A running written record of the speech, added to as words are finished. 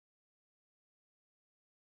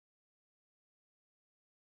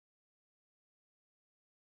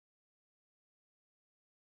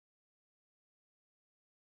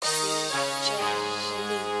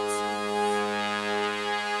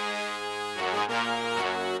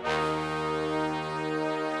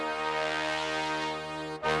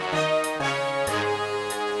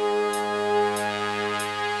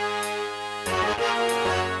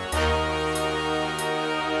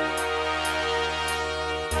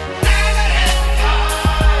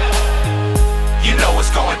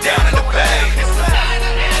Going down in the bay.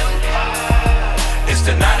 It's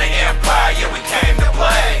the night of Empire, yeah, we came to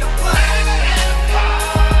play.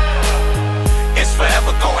 It's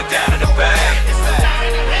forever going down in the bay.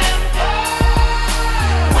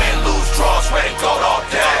 Win, lose, draws, red and gold all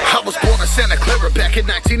day. I was born in Santa Clara back in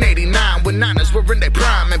 1989, when Niners were in their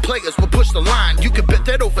prime and players would push the line. You could bet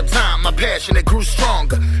that over time my passion it grew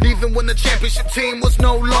stronger, even when the championship team was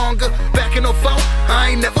no longer. Back in 04, I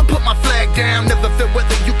ain't never put my flag down, never felt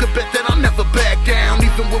whether you could bet that I'll never back down.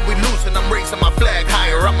 Even when we losing, I'm raising my flag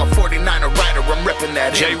higher. I'm a 49er rider, I'm repping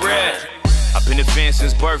that JRED. I've been a fan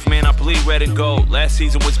since birth, man, I bleed red and gold. Last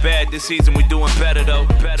season was bad, this season we doing better though.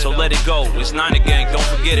 So let it go, it's Niner gang, don't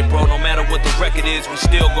forget it bro. No matter what the record is, we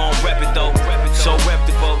still gon' rep it though. So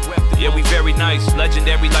reputable, yeah we very nice.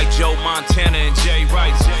 Legendary like Joe Montana and Jay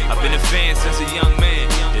Rice. I've been a fan since a young man.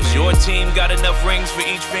 Does your team got enough rings for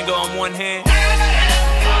each finger on one hand?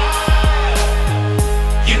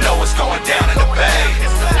 You know what's going down in the bay.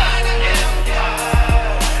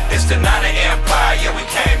 It's the night of Empire, yeah we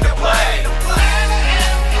came to play.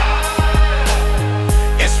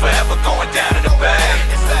 It's forever going down in the bay.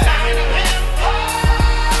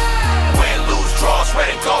 Win, lose, draws, red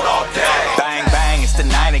and gold all day. Bang, bang, it's the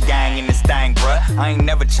Niner gang in this thing, bruh. I ain't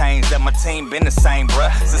never changed, that my team been the same,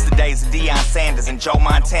 bruh. Since the days of Deion Sanders and Joe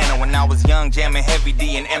Montana, when I was young, jamming Heavy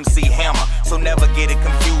D and MC Hammer. So never get it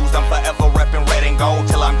confused, I'm forever repping red and gold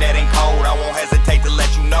till I'm dead and cold. I won't hesitate to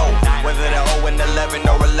let you know, whether they're 0-11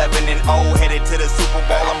 or 11-0, headed to the Super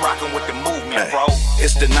Bowl, I'm rocking with the movement, bro.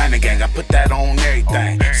 It's the Niner gang, I put that on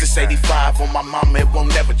everything. Since 85 on my mama, it won't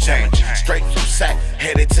never change. Straight from sack,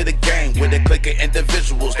 headed to the game. With a clique of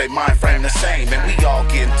individuals, they mind frame the same. And we all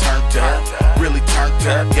getting turned up, really turned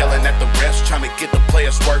up. Yelling at the refs, trying to get the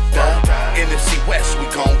players worked up. NFC West, we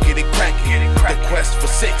gon' get it crackin'. The quest for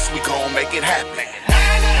 6, we gon' make it happen.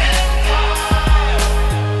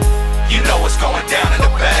 You know what's going down in the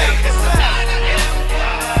bay.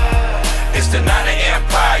 It's the night of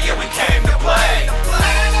Empire, yeah we came to play.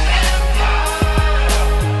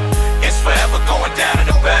 It's forever going down in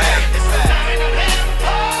the bay.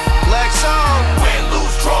 Lexo. Win,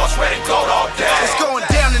 lose, draws, red and gold all day. It's going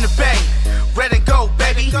down in the bay. Red and gold,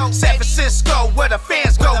 baby. San Francisco, where the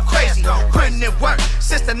fans go crazy. Putting in work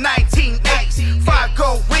since the 1980s. 5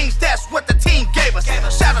 gold rings, that's what the team gave us.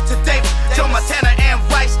 Shout out to David, Joe Montana and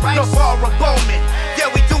Rice. No ball or Bowman. Yeah,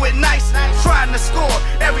 we do it nice. Trying to score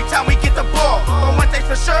every time we get the ball. But one thing's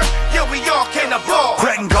for sure, yeah, we all came to ball.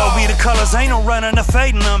 Red and gold be the colors, ain't no running or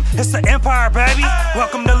fading them. It's the Empire, baby.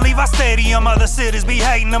 Welcome to Levi Stadium. Other cities be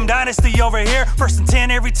hating them. Dynasty over here. 1st and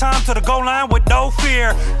 10 every time to the goal line with no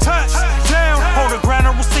fear. Touchdown, hold the ground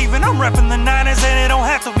or receiving. I'm repping the Niners and it don't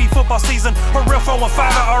have to be football season. A real 4 and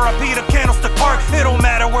 5 RIP to Candlestick Park. It don't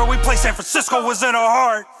matter where we play, San Francisco is in our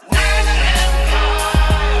heart.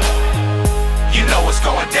 You know what's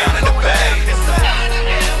going down in the bay.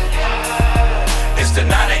 It's the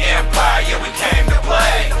night of Empire, yeah we came to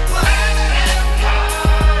play.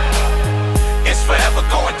 It's forever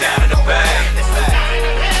going down in the bay.